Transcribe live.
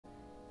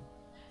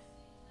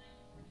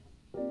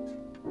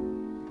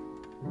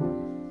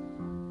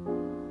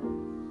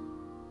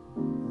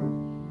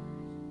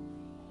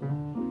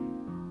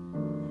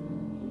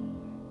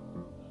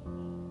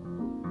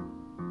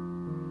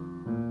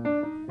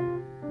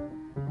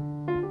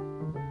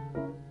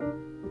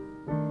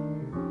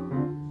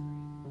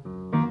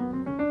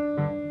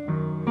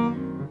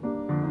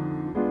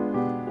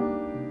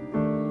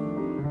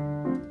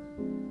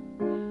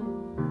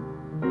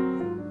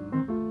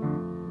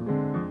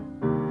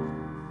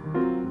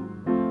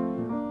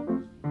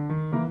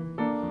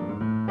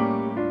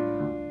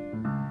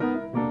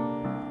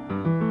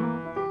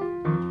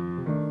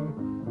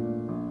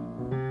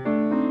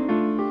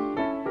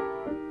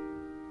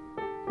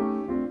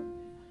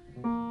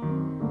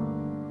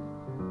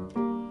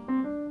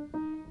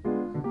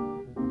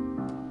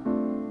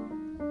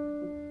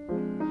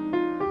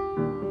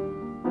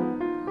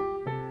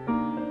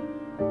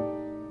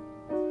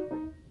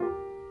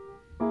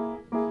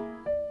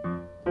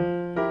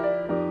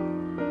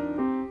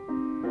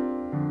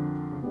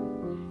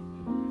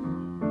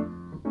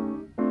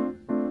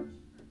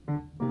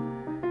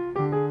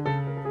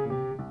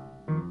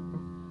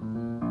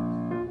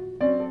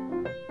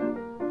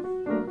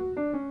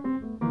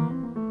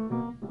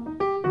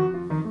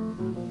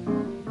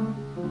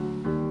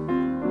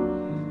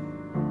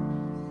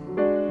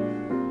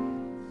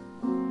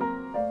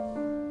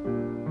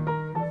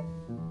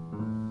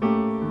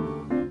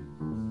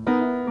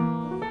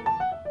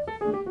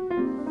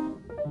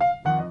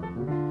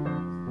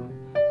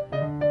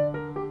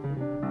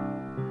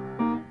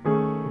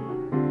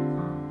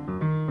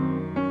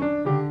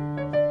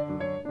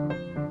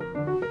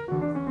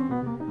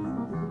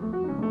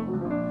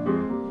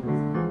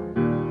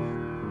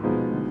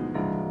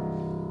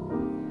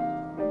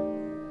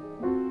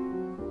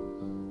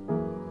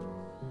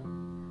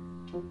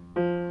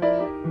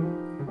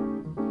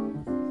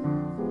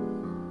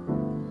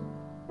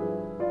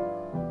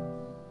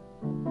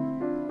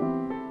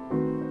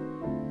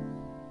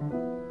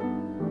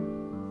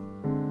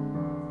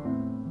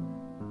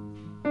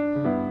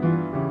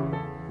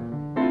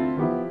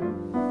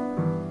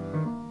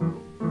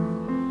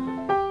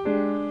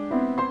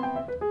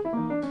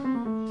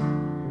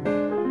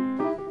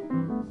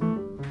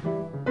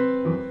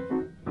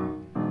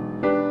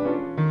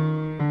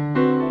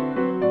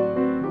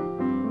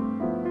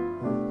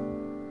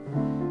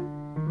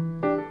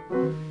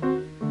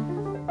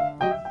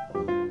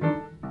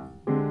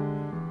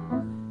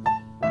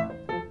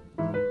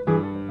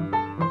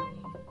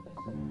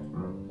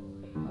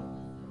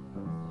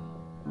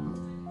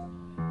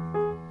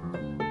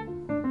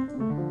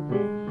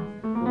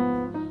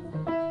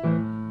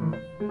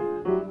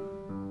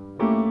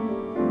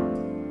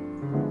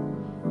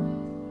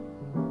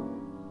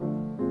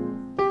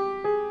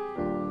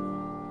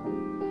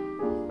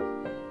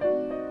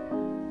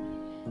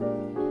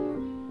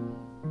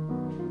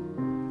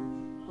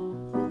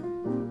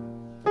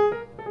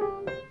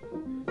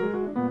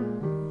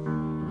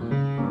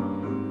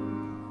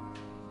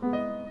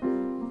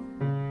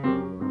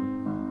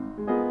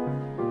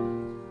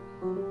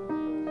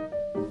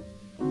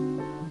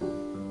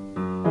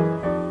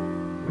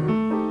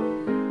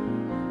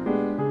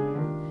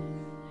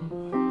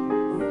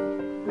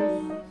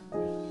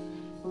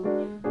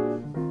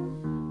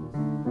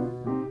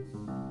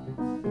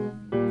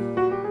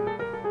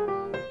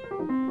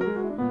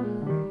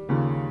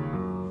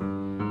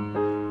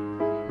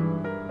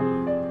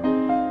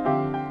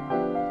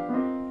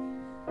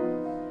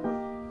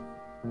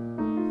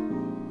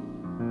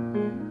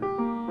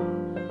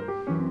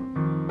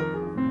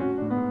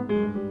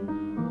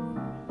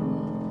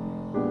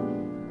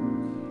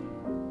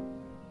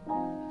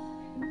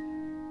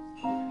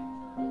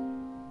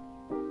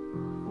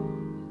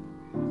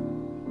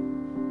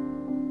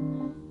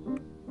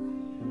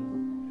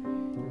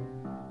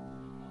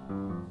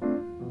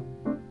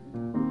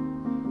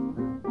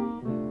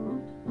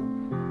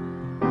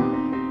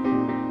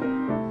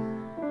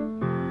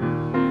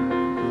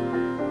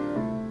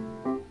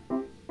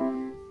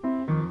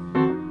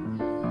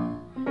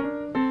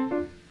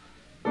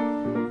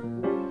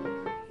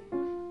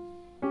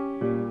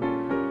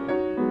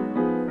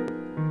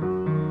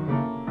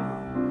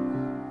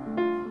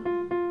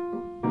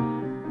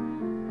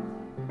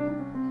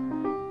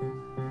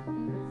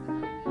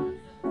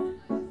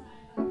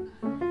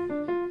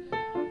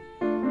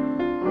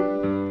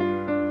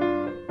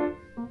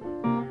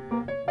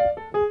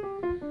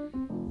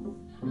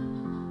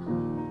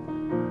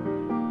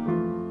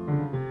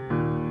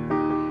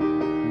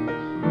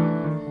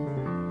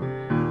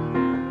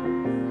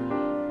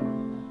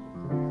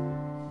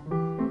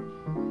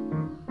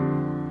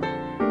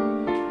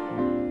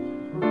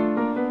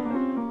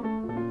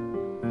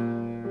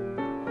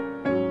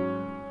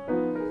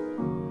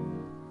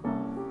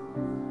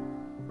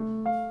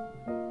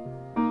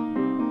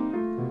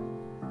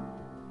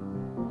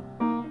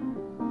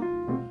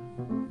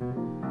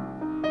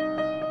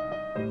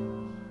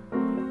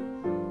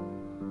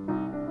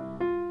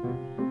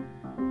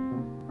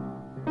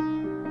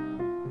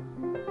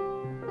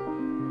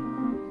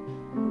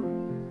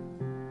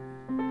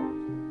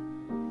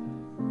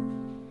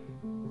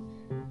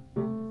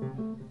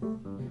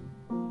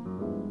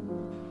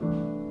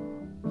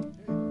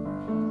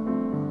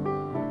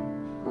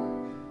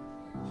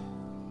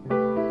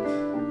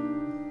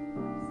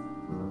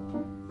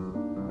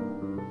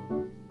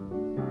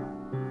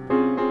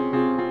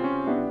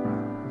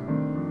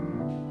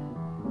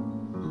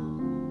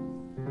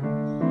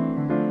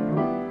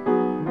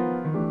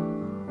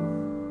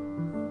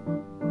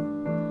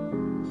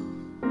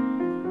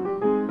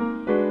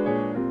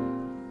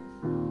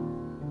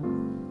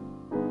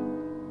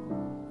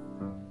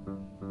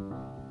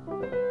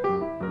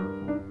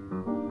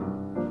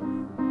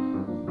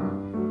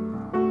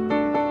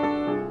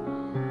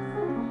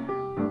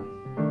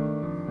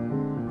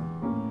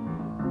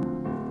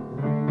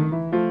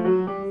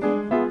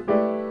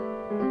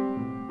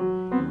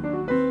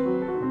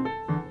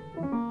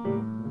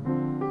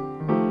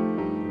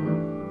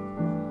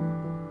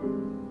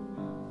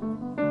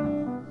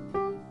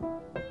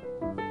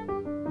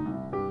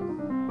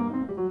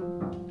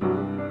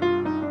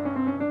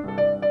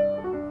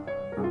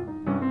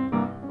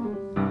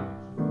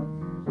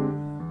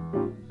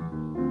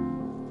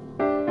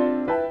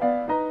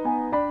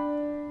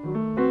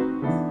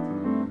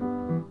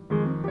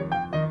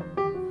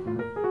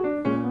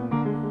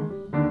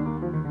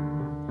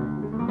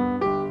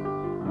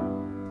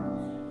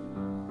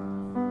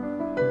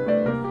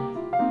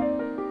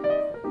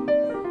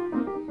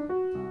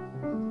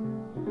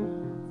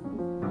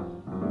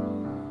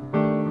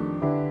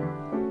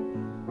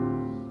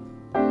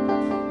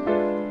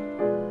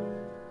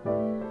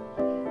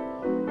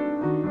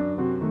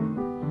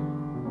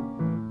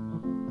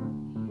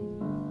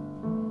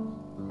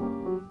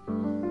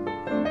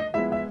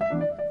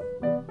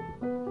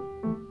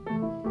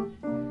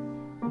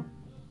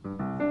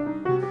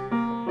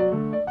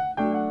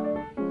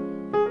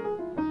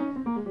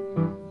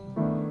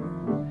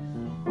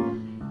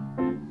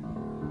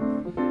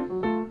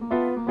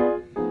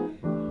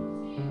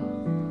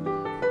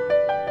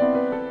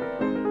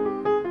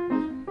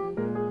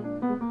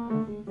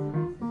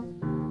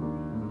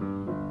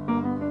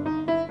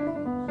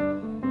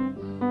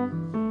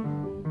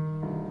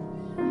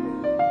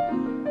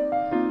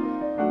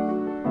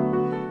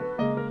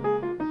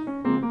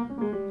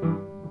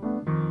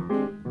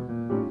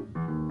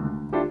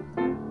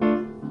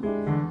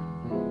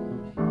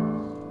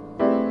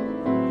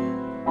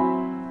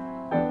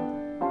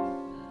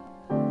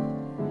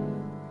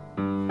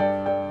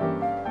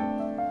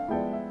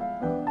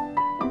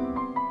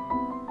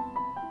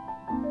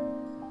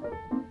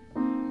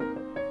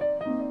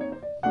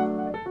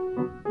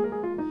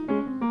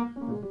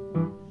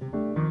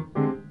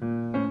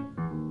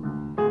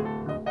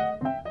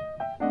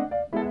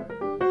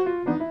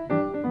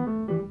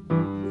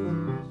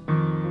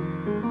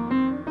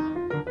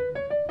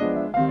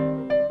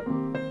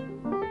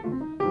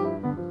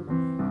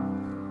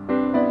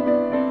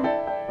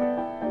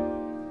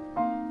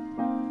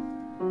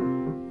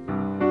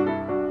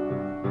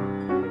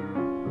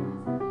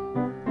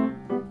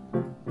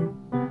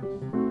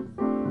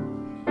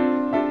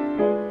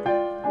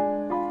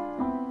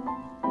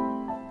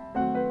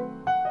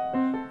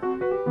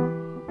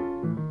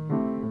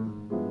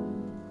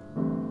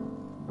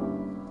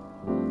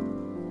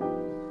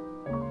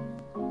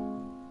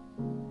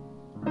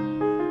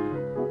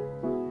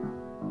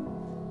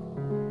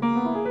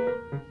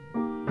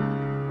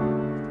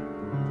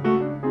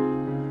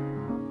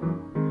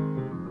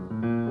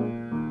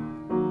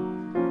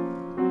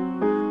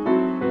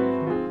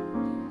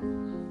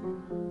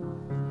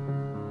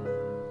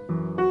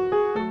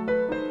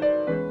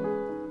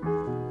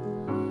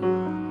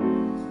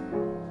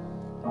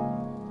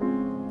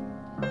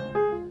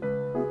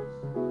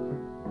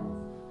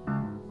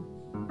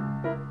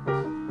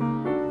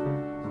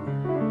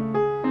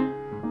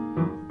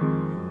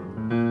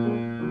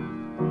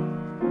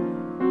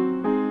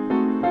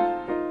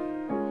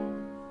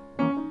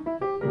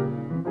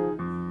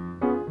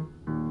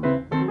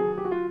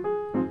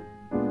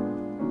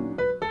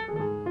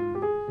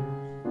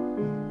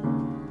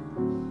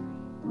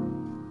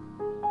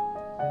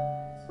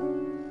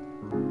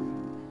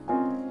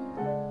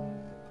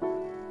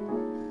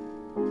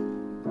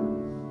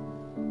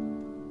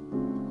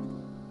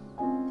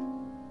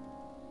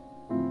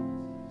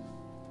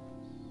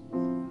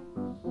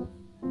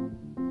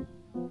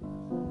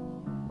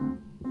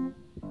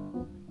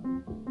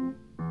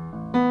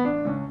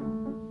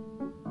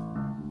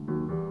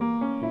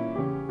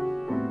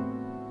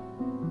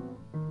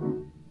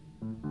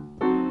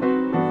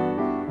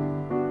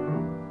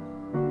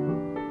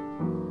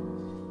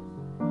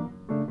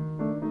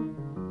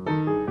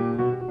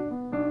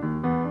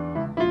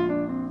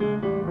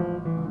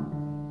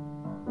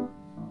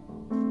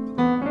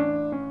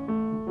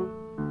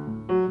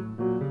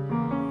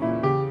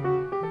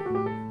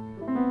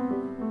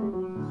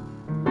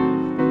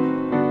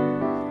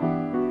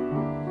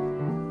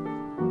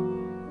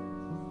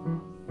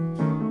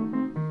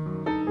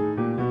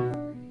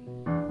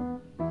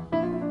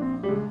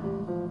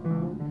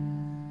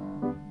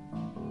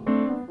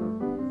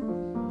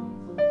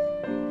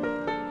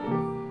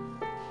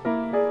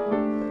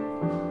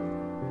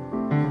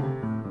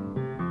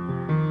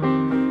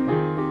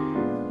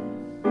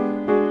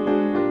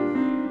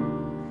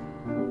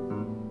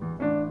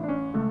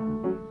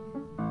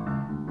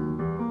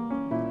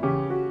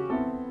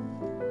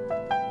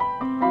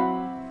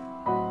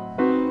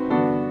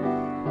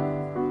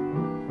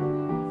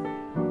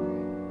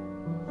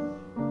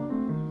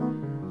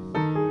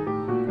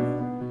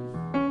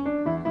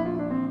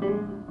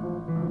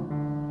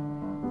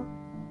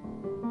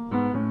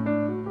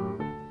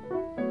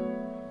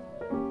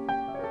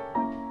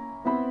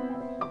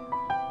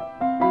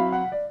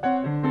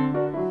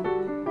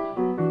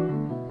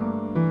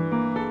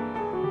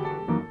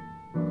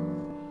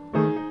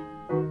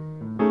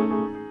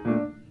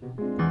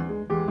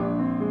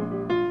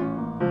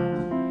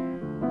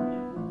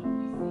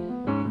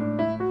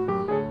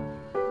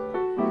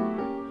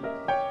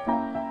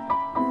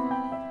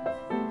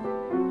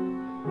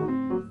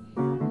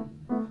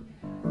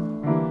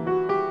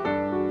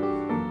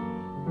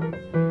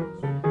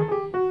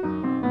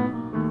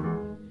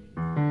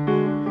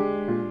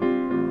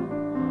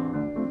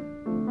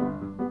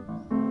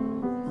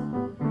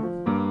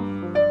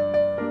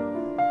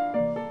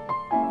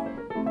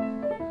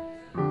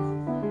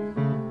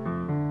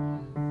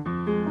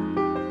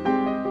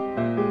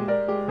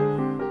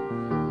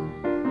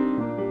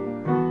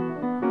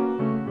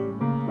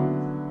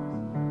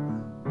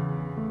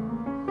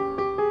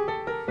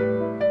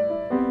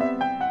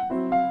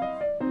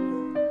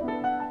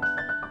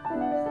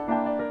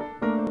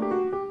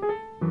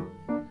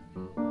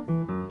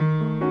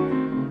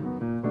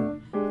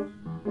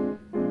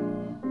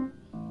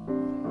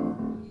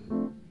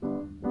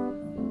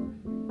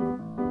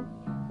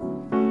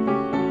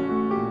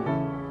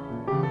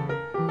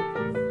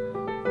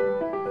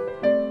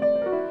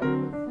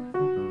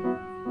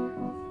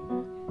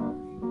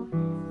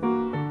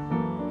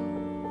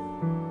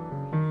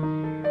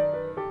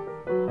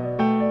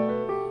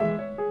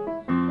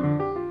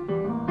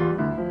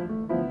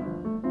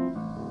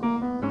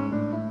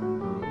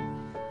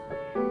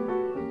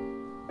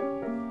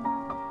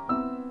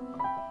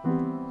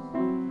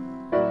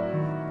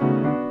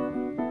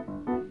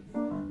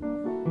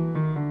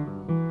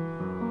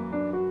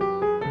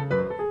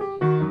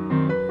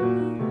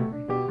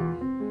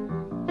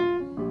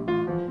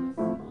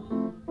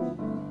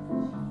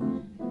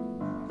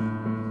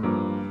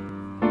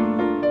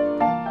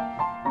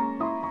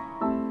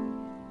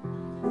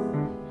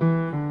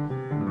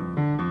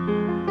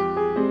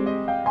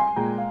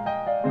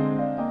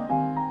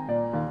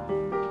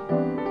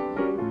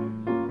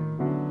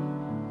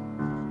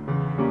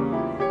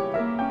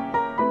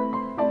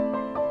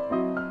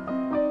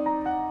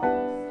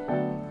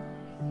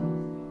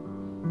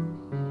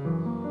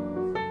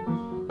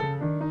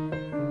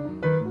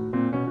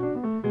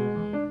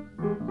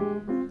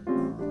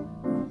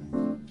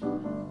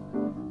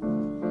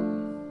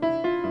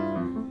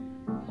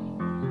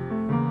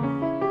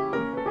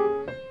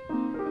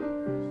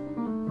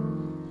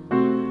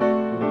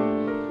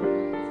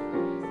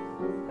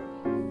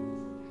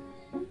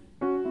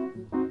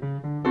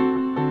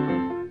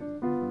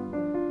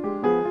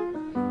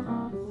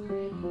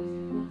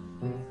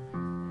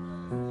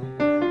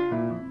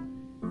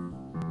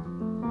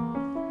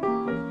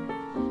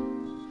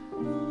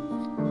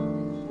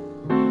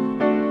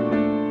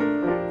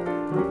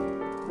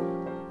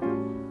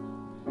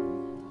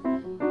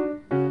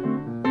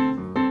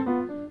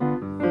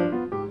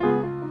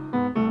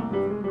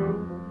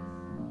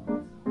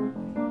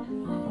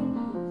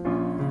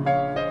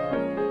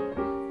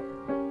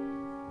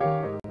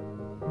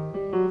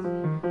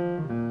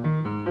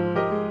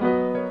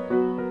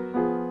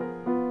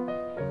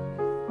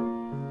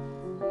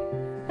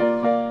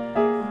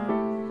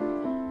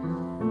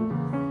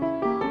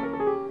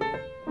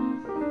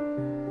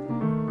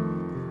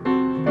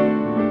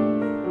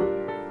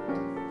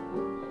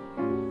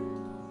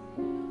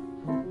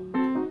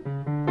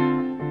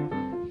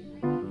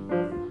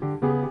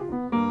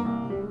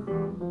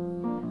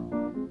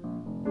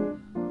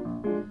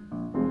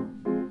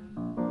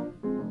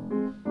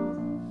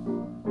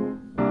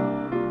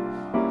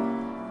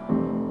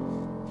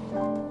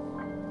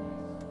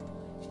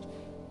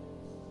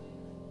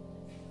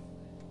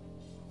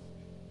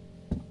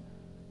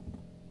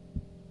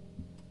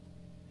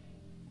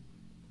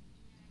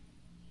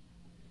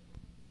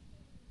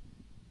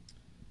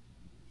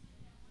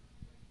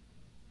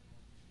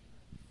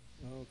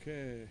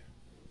Okay.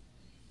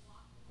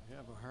 I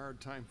have a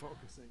hard time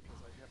focusing because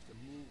I have to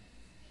move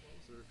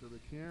closer to the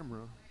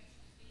camera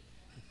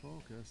to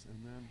focus,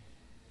 and then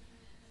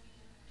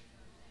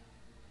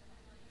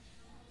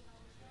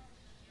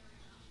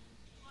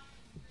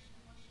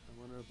I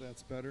wonder if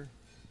that's better.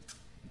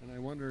 And I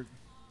wonder,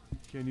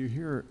 can you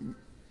hear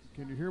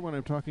when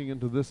I'm talking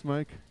into this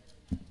mic?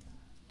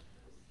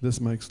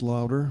 This mic's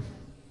louder.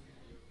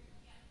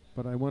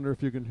 But I wonder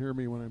if you can hear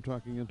me when I'm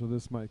talking into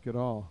this mic at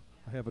all.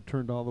 I have it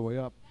turned all the way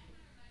up.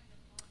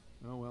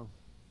 Oh well.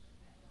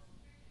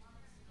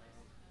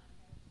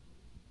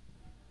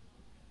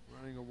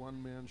 Running a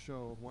one-man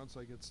show, once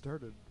I get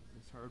started,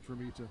 it's hard for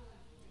me to...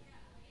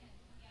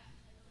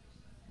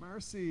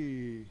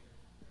 Marcy!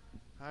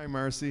 Hi,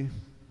 Marcy.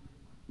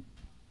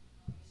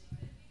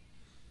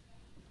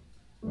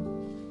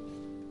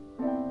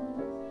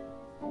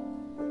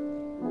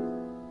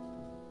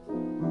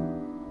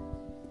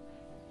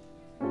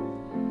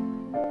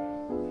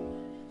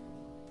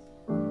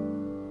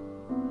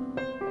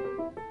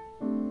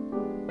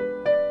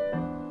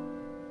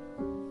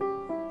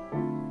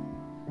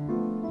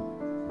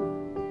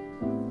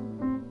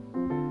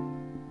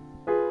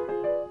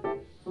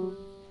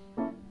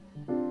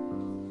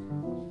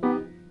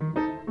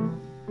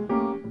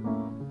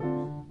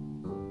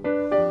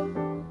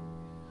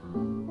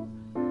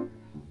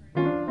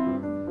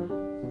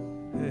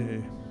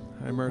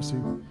 Marcy,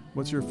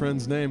 what's your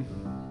friend's name?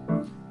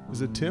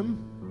 Is it Tim?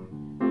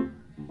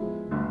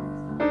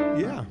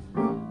 Yeah.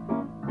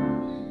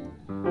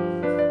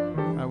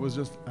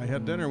 I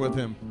had dinner with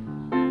him.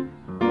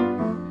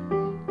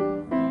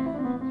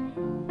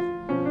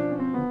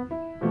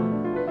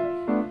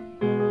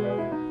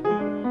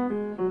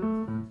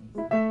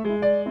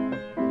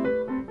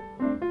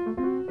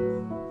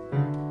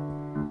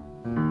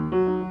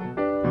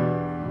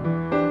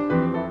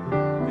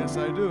 Yes,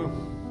 I do.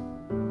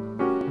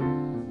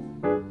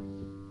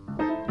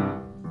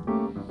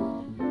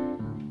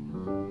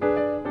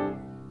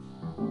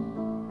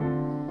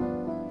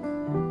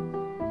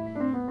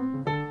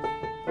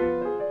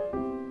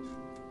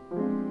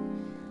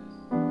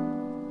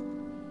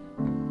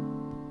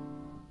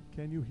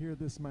 Can you hear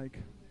this mic?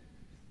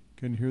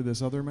 Can you hear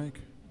this other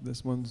mic?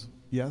 This one's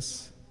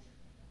yes.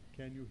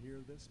 Can you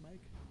hear this mic?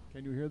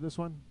 Can you hear this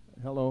one?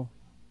 Hello.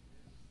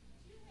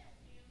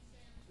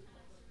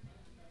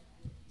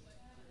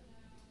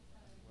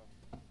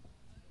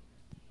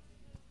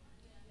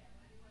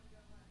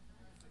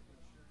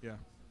 Yeah.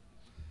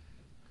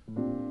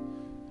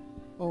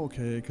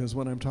 Okay, because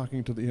when I'm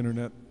talking to the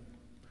internet,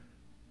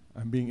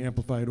 I'm being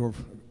amplified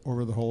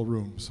over the whole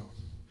room, so.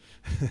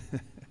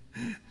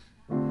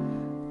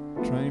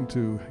 Trying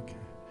to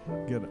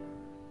get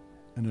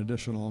an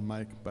additional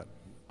mic, but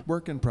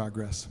work in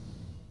progress.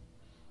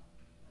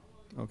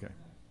 Okay.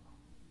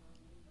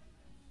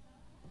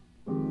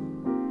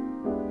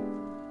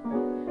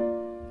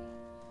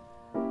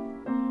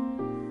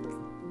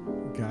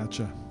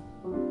 Gotcha.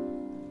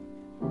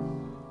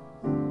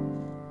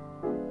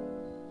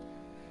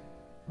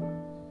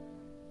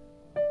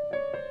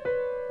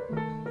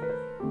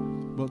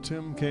 Well,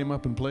 Tim came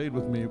up and played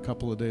with me a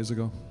couple of days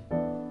ago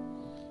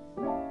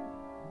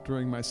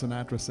during my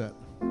Sinatra set.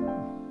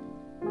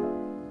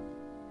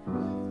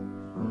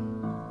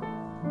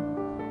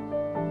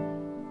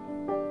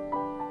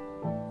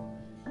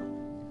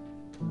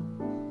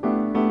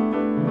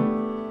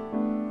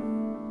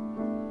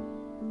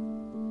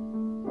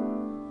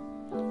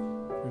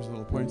 Here's a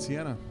little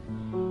Poinciana.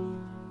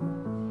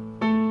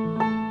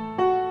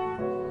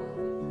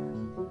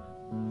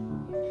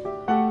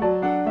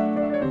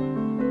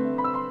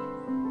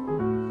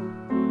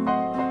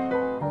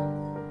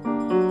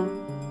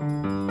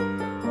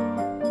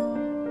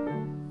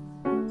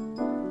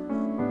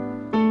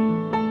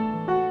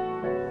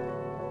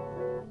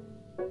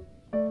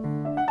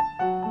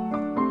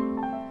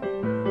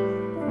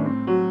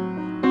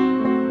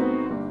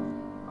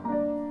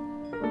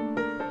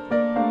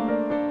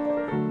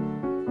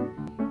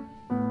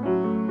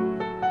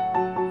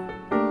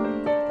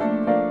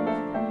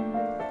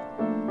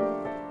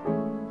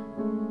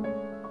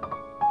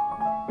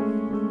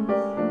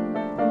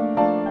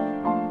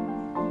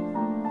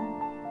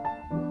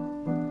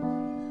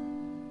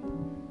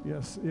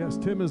 Yes,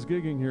 Tim is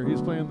gigging here.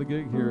 He's playing the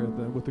gig here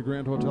with the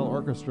Grand Hotel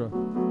Orchestra,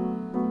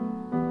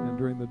 and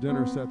during the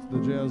dinner sets, the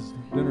jazz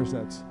dinner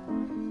sets.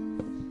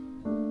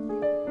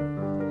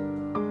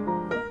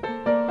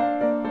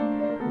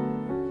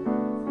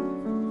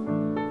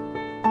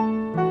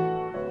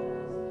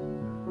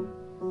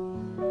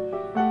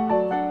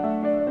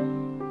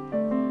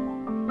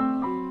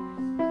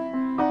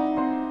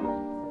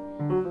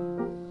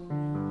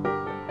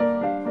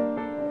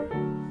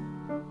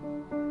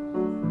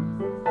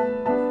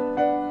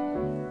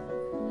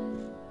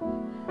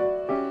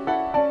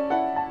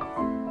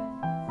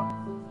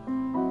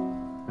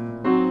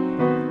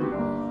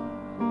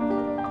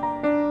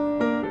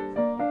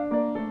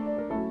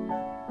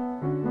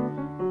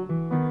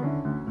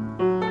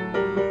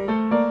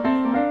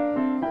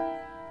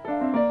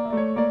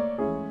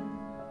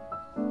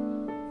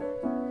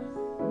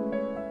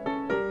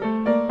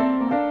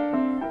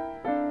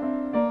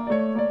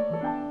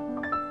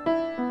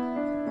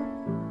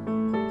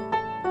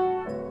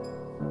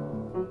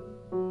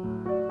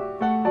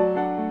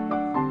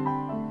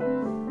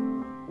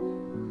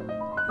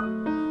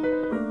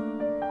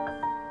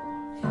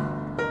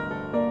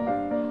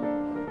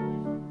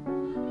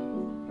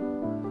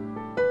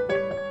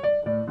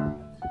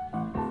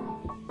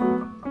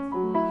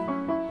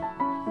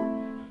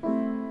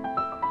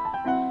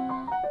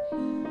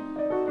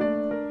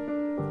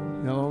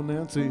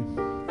 Nancy.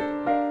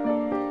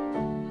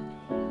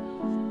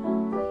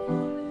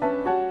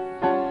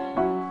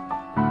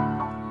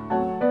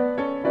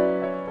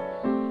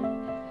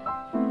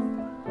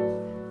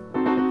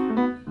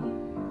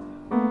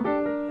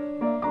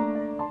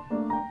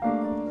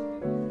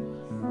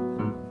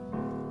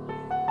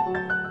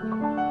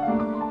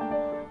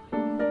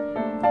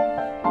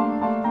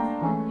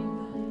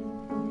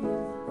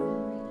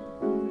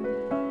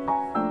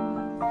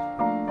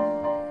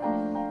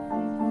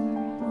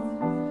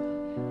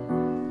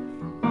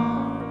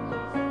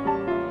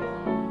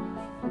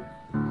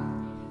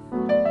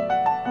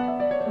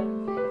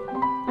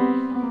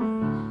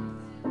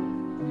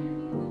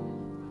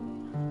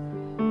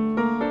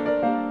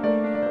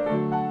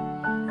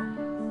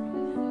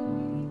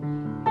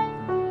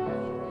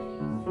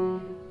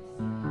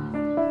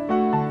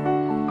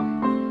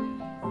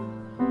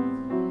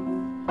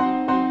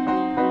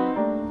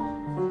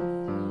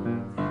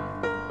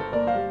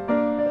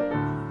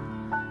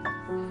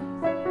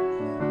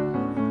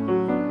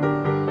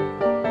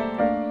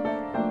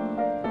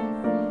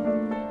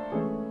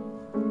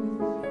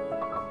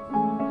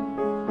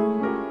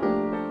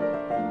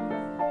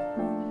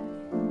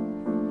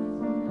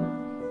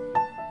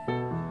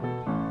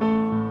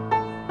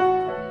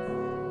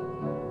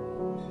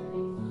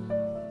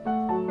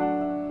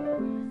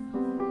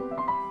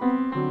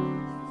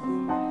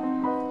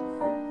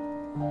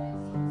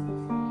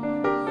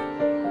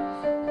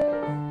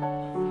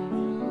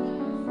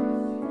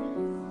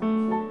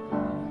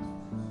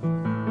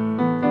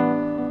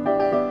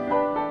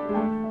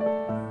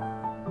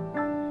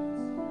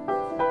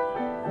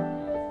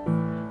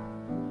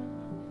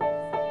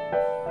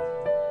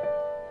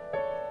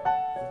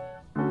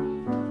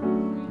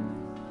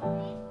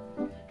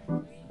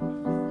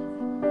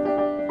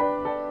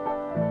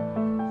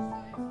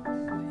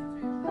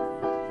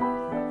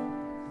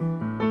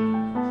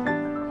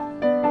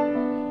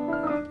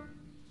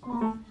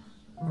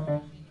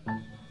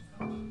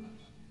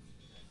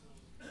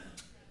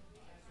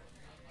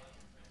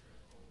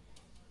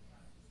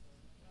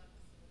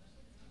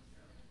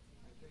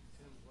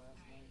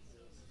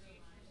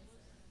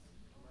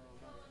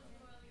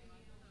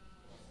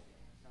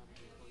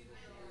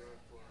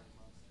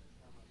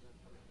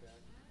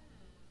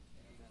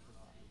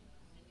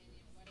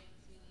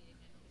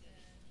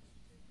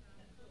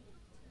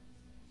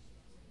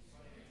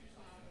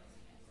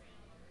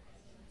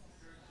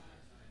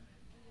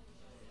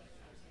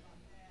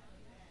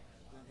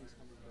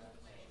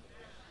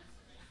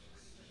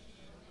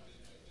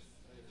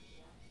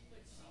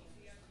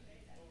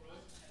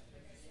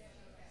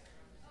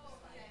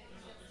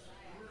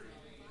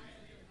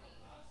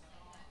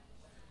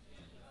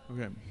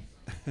 Okay.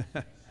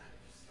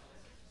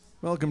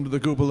 Welcome to the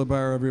Cupola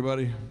Bar,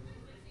 everybody.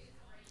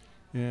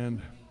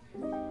 And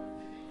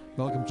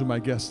welcome to my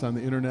guests on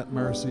the internet,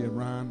 Marcy and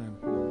Ron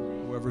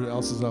and whoever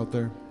else is out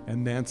there,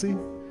 and Nancy.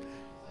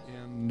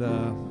 And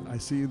I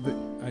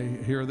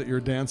hear that you're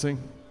dancing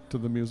to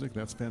the music.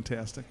 That's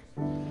fantastic.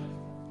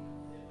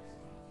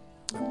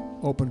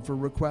 Open for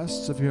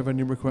requests if you have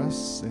any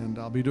requests. And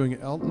I'll be doing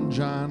Elton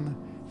John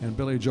and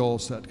Billy Joel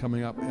set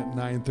coming up at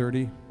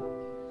 9:30.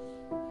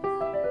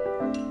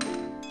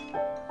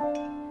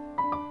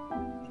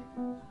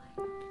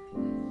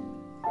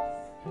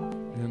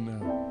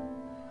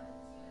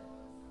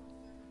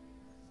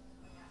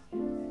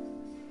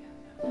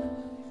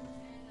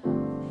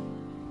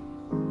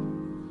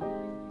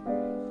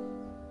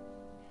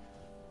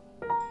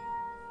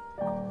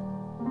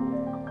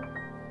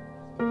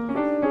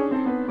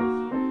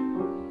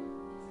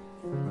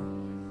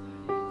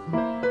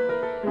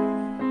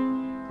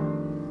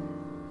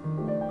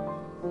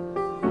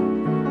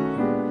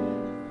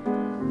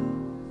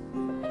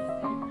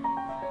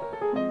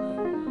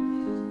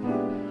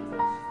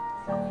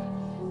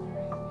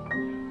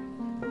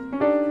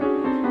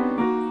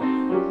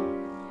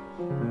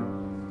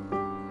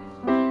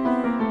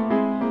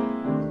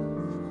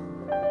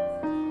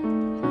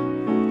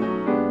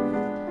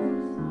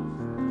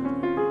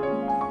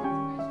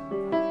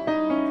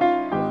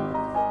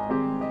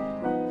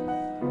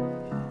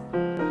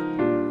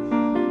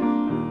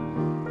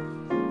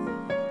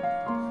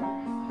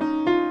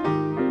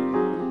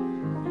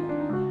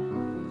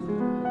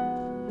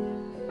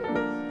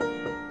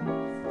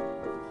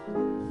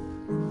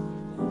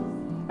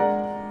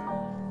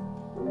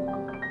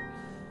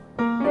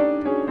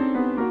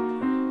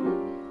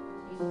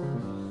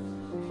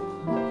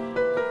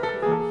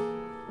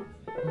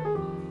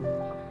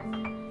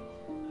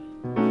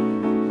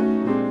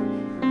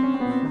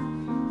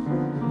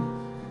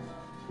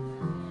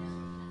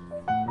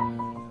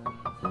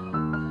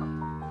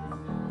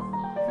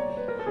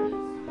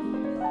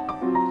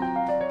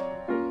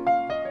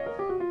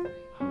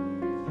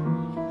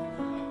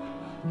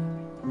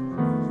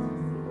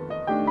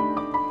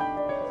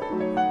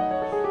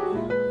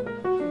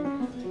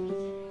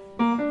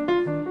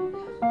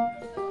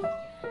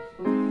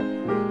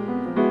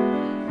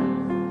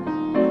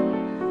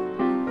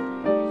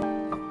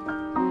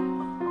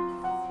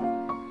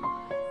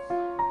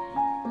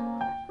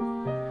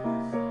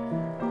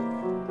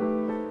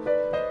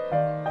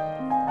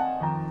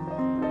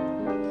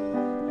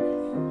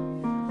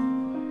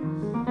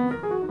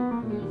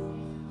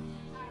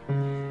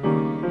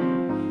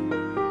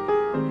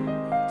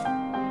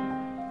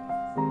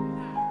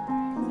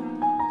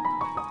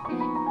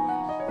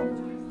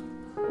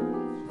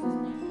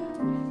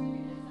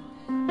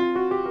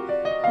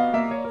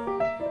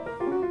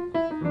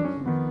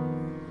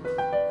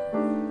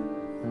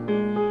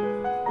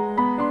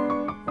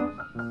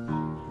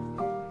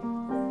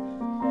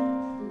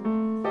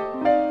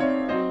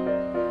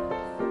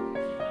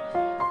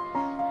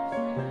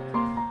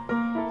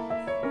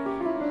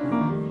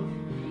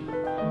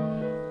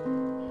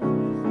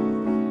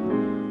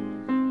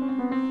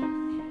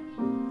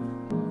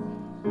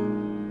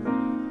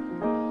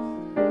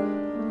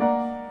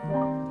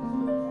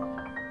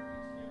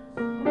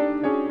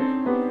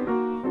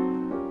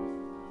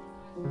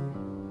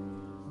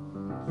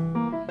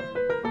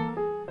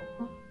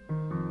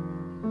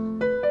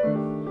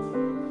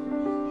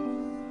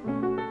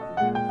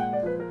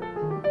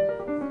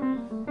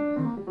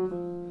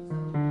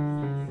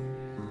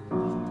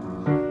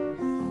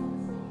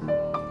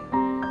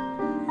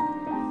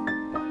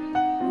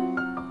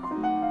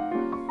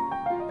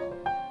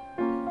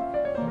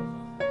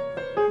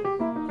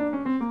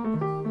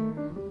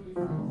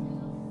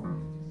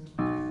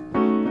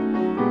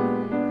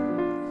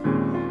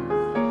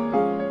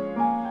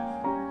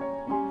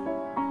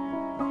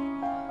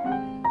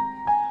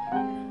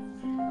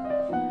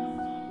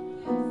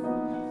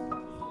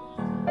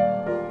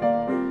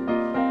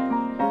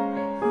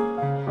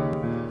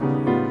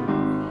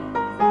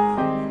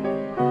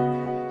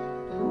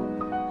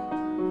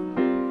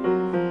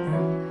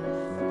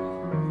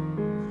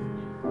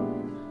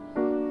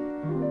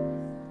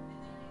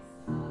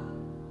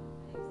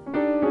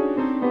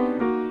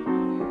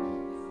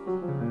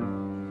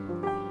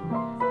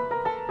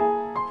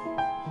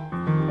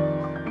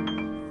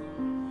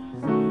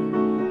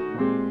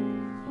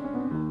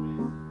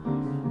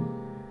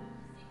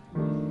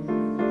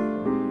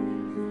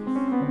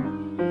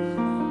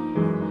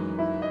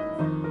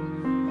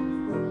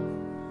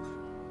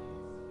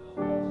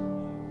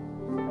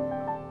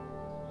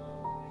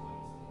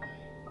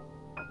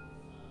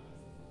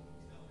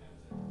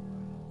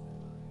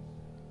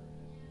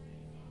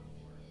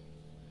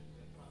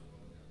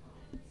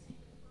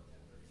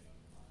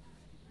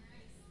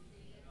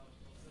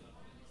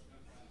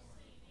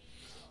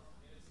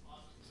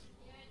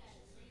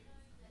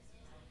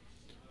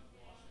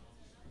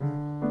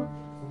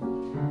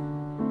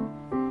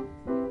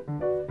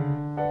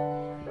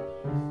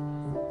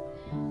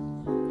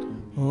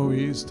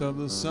 east of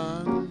the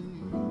sun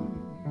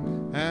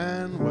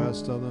and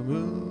west of the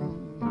moon.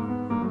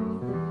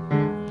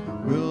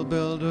 We'll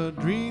build a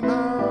dream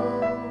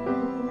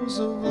house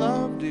of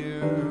love,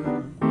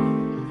 dear,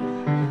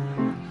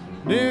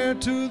 near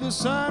to the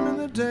sun in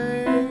the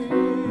day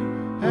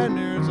and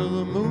near to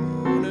the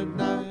moon at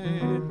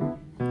night.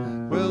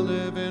 We'll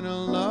live in a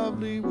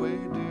lovely way,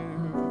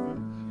 dear,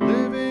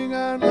 living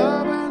on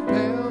love and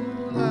pale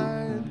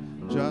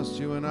moonlight, just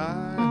you and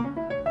I,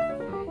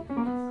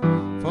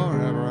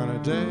 forever and a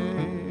day.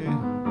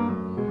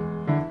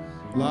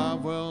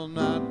 Love will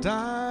not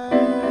die,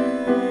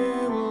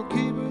 we'll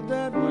keep it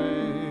that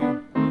way.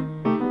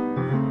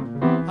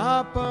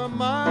 Up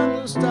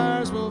among the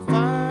stars we'll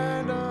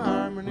find a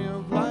harmony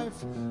of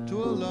life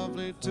to a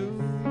lovely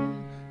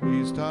tune,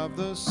 east of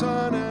the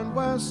sun and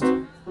west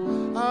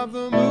of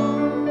the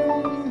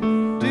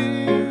moon,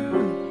 dear,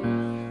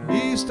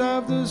 east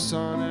of the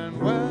sun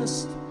and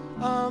west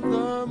of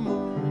the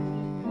moon.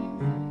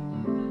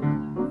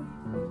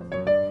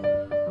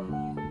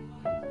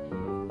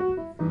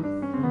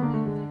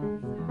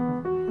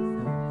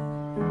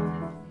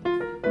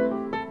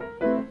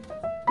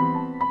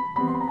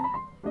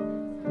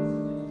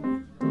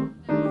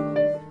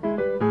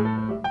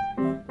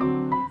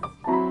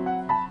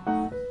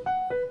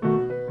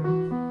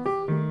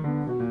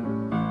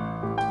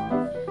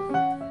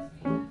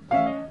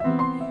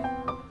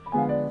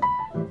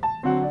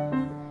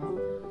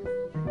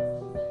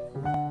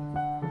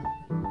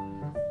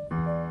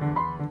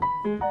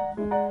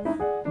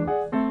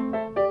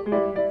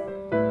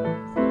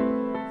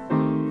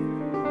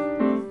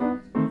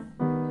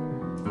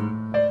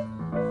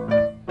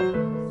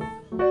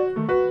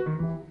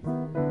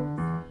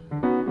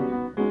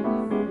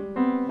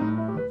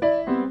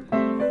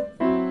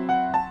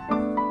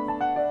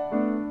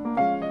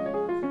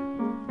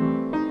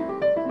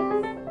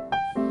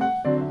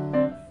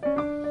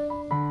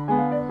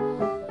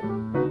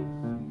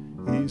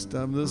 East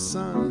of the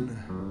sun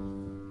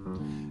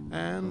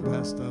and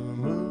west of the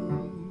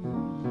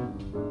moon,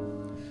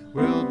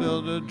 we'll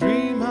build a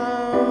dream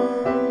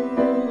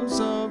house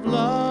of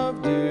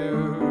love, dear,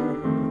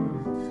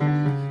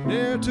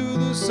 near to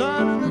the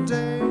sun in the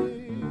day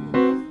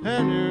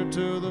and near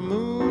to the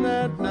moon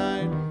at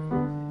night.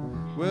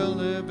 We'll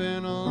live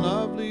in a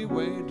lovely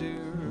way,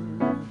 dear,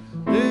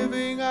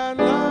 living on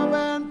love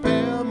and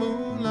pale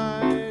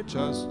moonlight,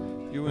 just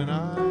you and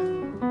I,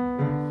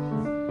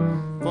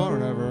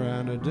 forever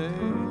and a day.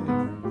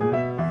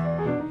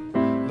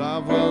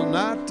 Love will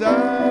not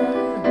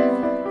die,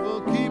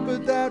 we'll keep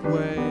it that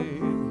way.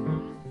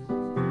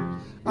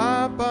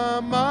 Up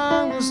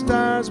among the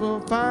stars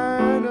we'll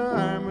find a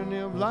harmony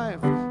of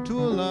life to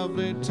a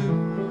lovely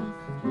tune,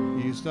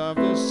 east of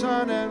the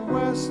sun and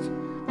west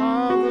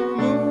of the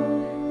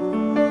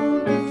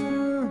moon,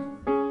 dear,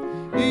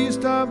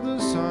 east of the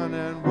sun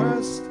and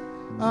west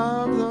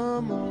of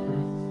the moon.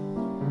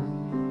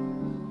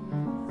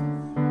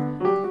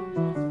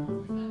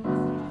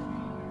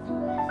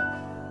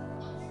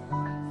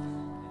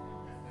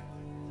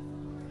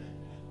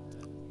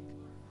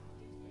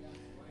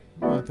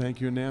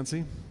 Thank you,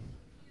 Nancy.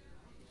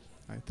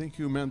 I think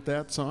you meant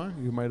that song.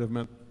 You might have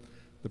meant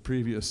the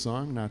previous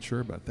song, not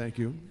sure, but thank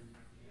you.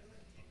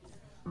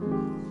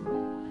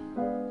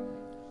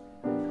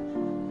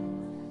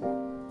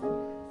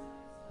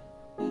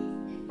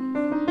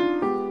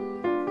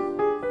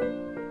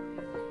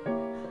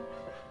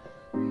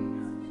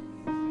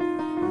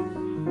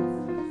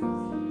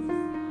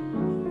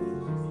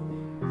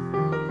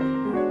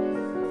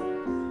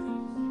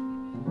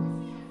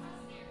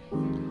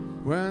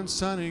 When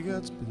sunny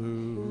gets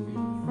blue,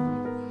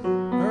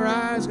 her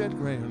eyes get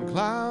gray and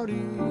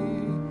cloudy,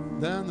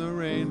 then the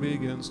rain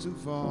begins to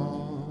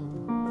fall.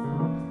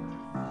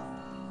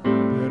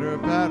 Pitter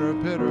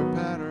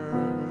patter,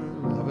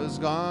 love is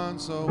gone,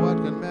 so what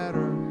can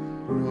matter?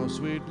 No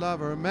sweet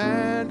lover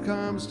man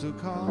comes to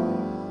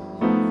call.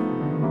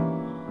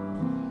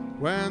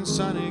 When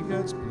sunny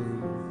gets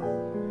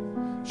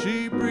blue,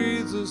 she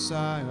breathes a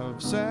sigh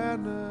of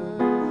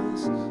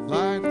sadness,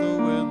 like the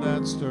wind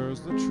that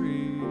stirs the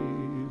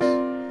trees,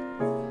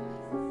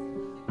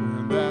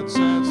 and that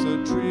sets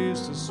the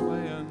trees to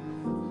swaying,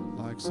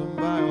 like some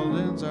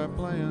violins are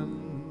playing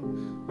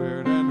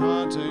weird and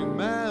haunting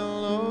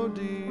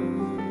melodies.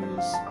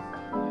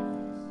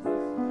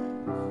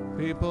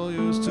 People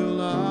used to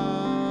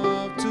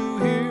love to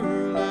hear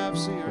her laugh,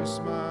 see her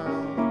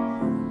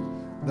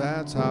smile.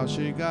 That's how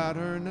she got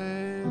her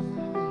name.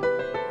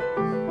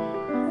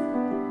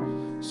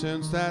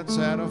 Since that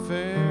sad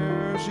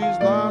affair, she's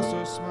lost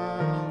her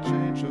smile,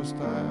 changed her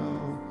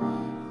style.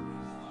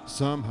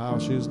 Somehow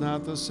she's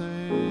not the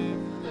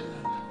same,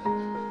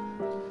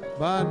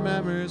 but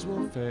memories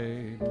will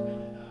fade.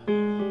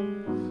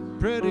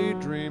 Pretty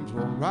dreams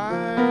will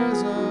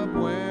rise up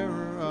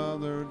where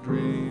other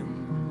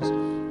dreams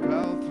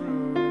fell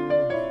through.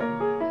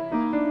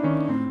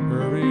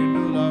 Hurry,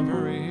 new love,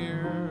 hurry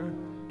here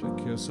to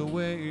kiss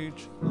away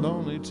each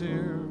lonely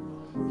tear.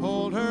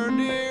 Hold her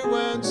near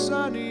when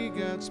sunny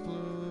gets blue.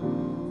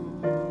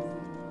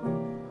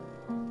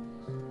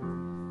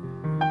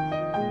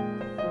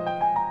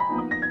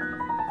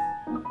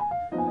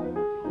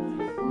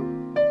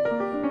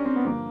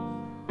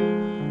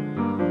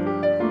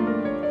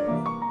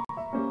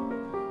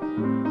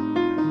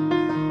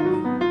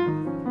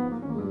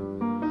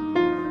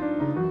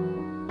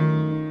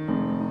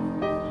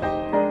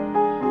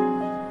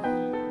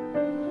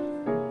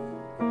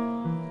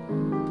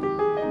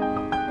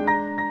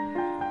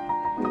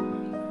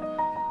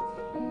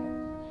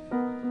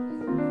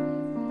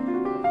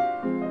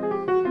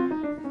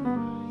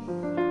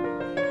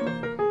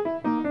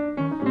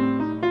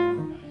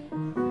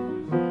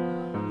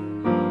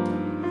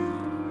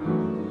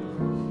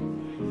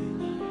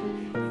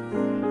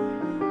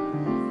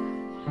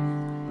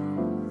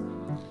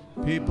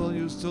 People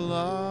used to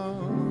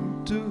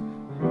love to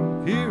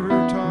hear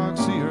her talk,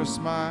 see her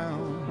smile.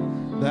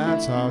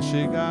 That's how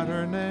she got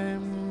her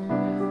name.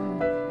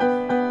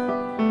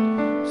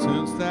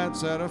 Since that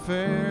sad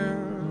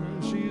affair,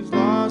 she's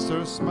lost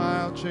her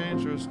smile,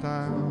 changed her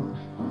style.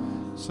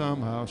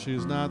 Somehow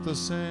she's not the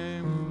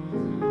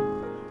same.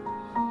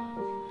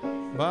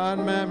 But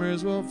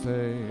memories will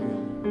fade.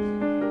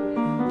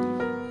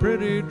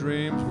 Pretty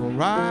dreams will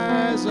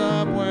rise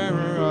up where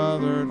her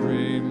other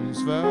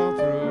dreams fell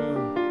through.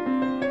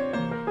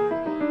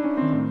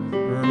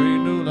 Hurry,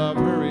 new love,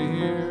 hurry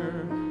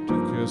here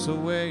to kiss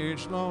away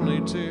each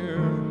lonely tear.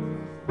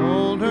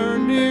 Hold her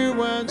near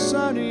when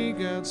sunny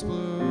gets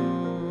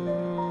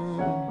blue.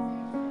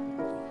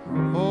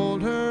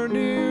 Hold her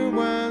near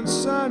when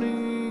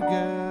sunny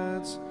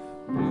gets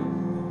blue.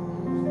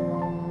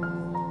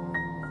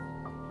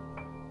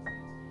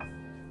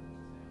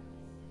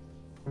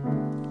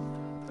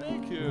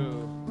 Thank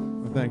you.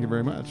 Well, thank you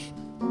very much.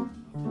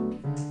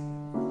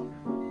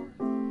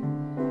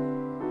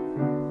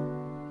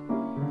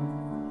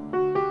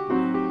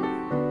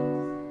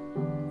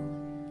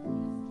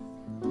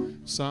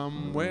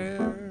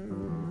 Somewhere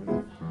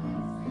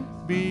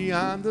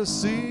beyond the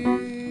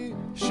sea,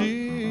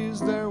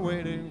 she's there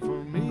waiting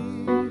for me.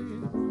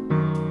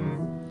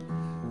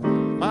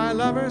 My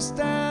lover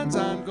stands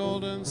on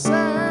golden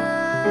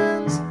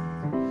sands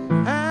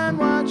and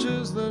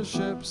watches the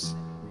ships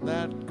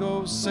that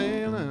go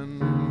sailing.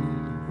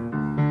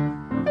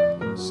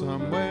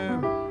 Somewhere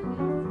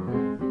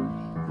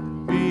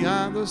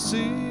beyond the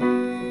sea,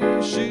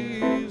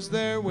 she's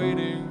there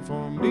waiting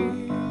for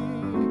me.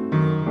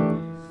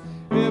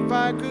 If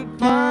I could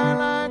fly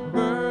like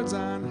birds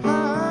on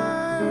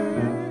high,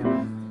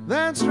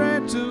 then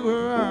straight to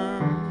her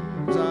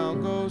arms I'll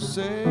go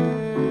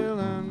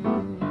sailing.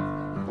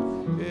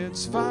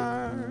 It's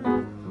far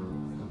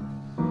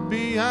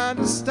beyond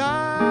a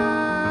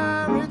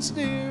star, it's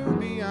near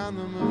beyond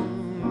the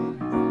moon.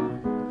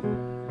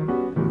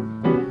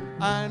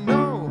 I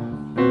know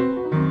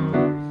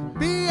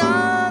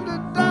beyond a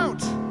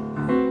doubt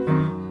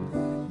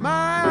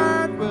my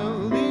heart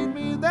will lead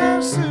me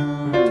there soon.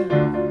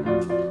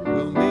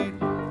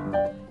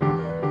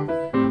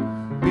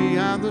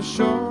 The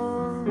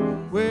shore,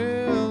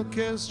 we'll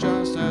kiss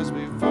just as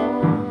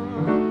before.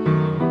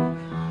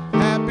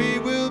 Happy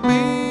we'll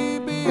be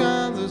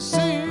beyond the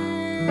sea,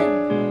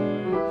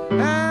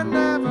 and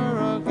never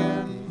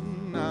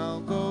again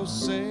I'll go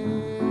sailing.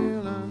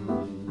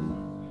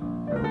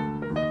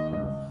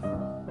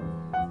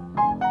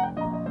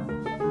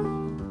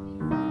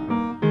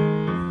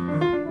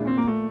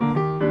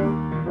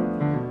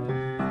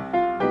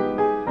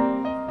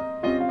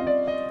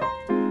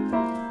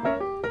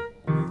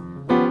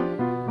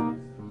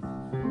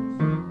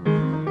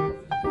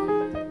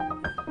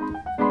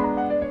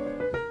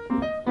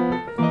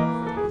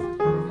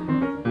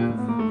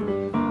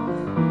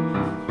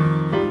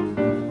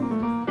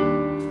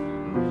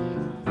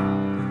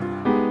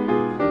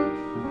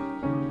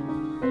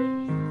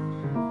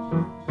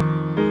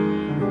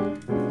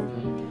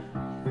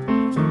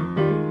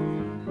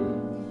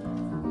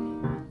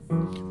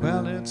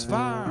 It's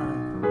far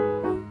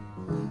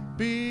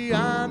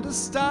beyond a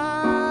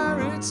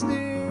star, it's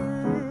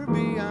near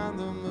beyond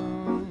the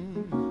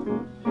moon.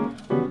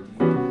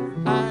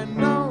 I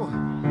know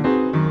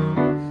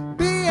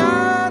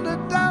beyond a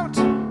doubt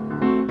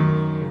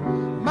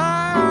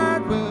my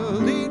heart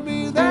will lead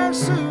me there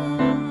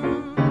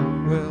soon.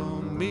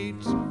 We'll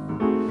meet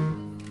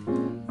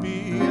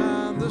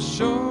beyond the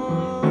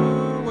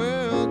shore,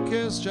 we'll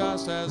kiss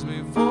just as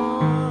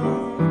before.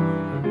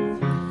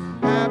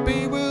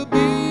 Happy we'll be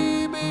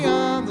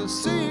the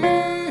sea,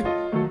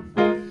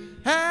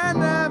 and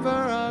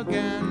never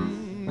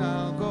again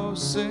I'll go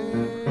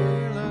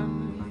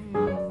sailing.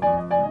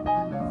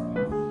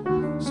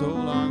 So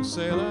long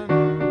sailing,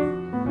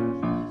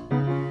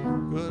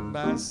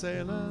 goodbye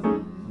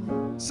sailing.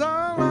 So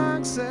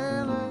long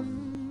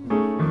sailing,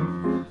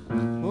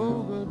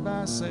 oh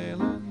goodbye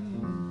sailing.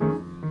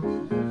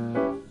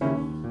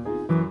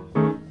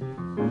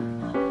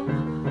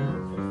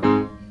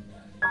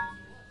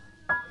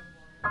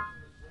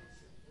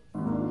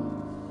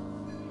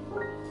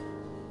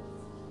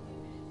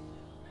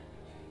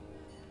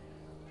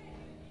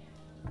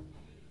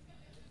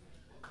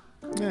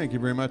 Thank you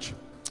very much.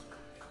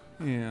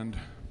 And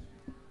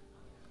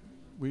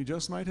we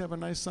just might have a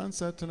nice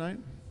sunset tonight.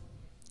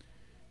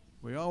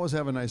 We always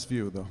have a nice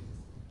view, though.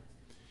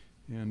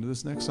 And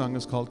this next song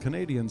is called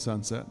Canadian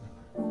Sunset.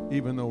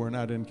 Even though we're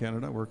not in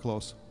Canada, we're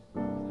close.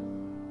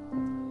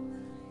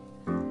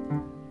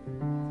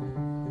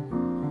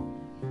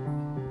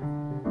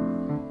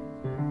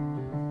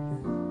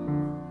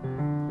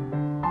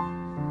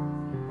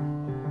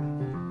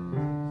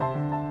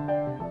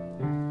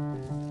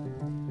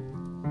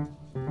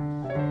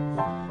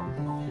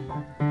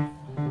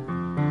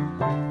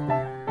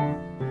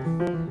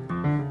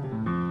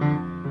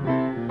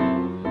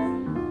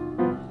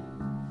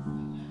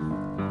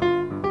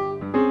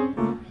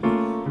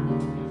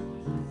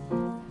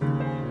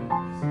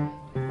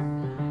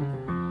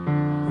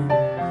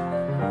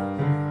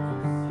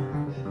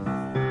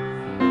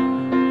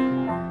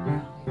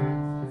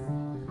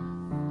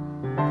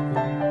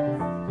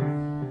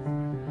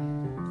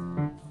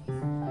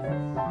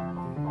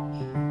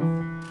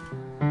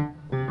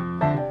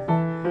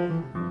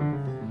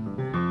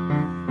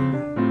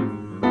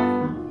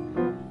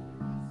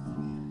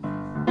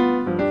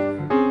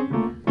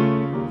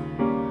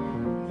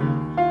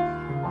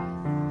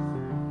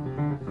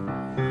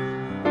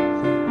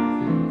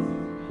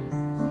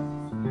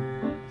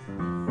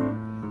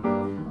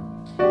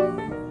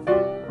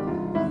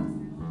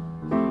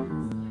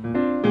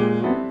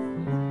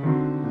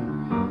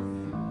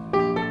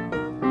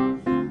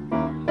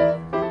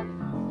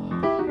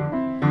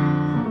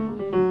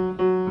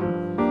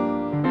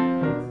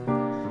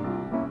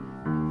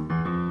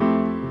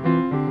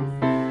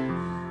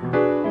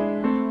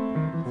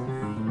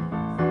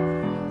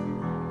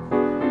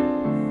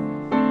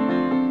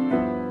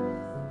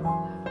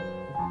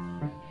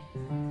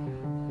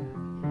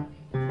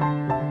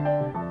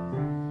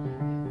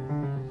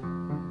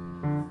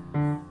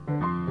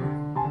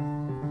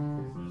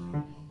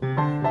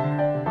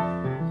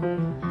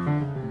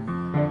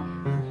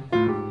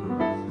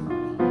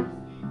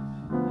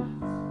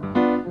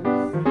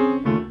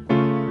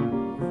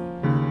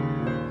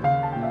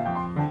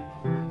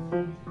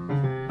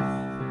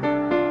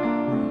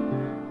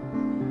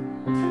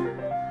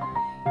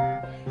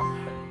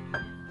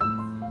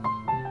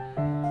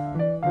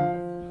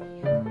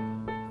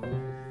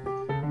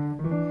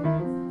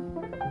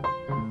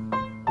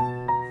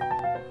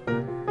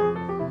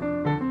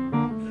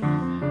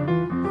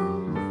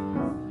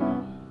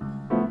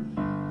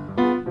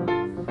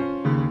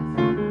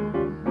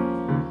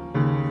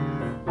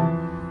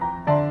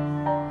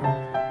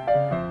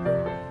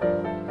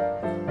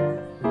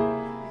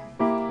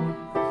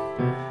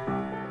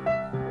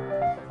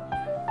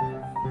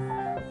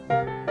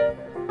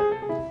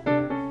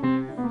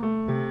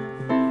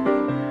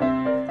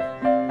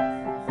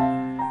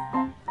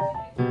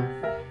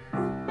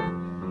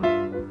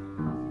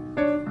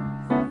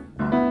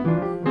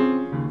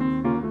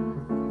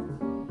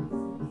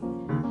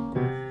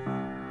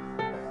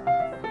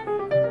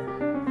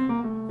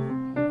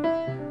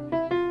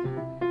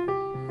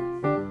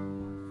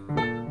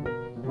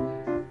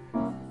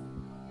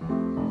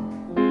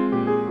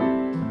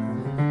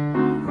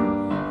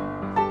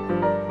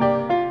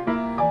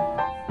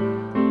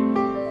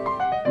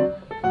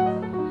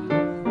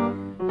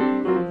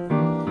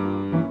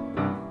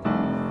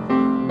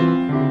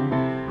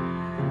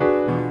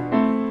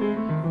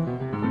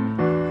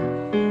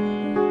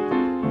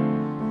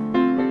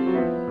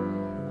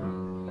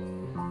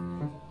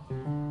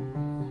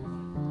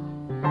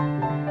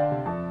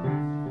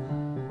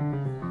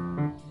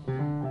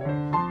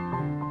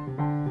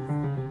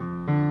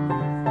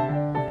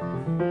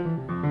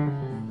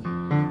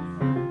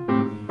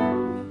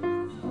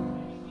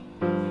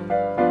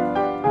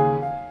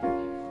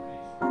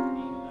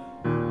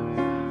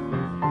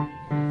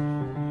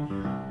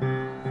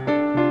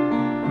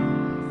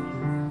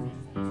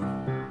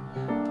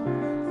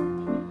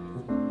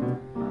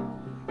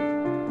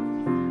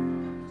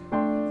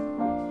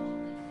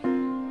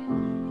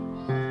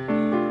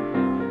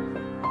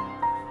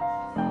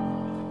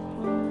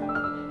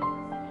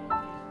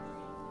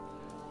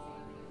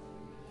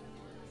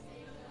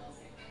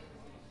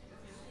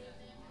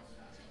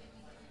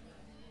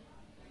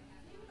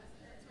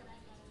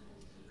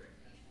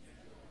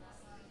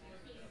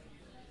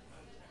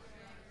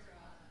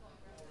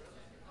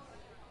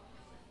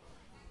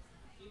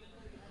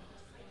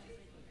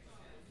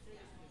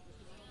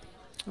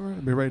 All right,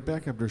 I'll be right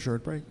back after a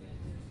short break.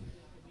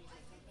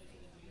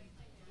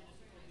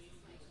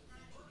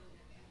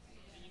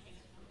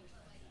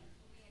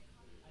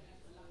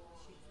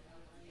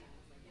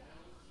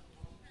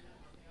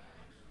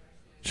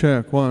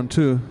 Check, 1,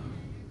 2.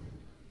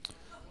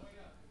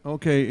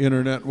 Okay,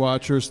 internet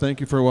watchers, thank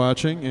you for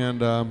watching.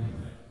 And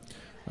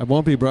I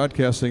won't be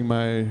broadcasting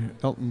my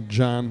Elton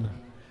John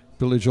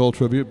Billy Joel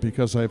tribute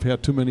because I've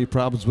had too many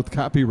problems with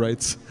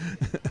copyrights,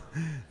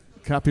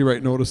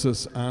 copyright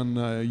notices on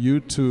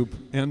YouTube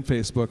and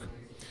Facebook.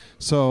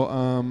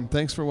 So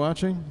thanks for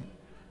watching,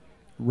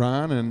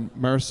 Ron and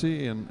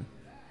Marcy and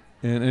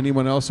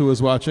anyone else who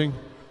was watching.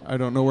 I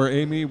don't know where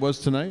Amy was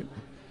tonight.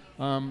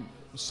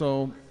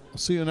 So I'll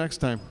see you next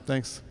time.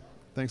 Thanks.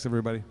 Thanks,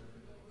 everybody.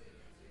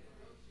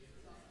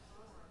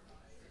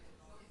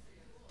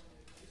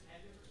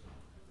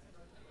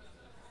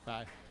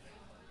 Bye.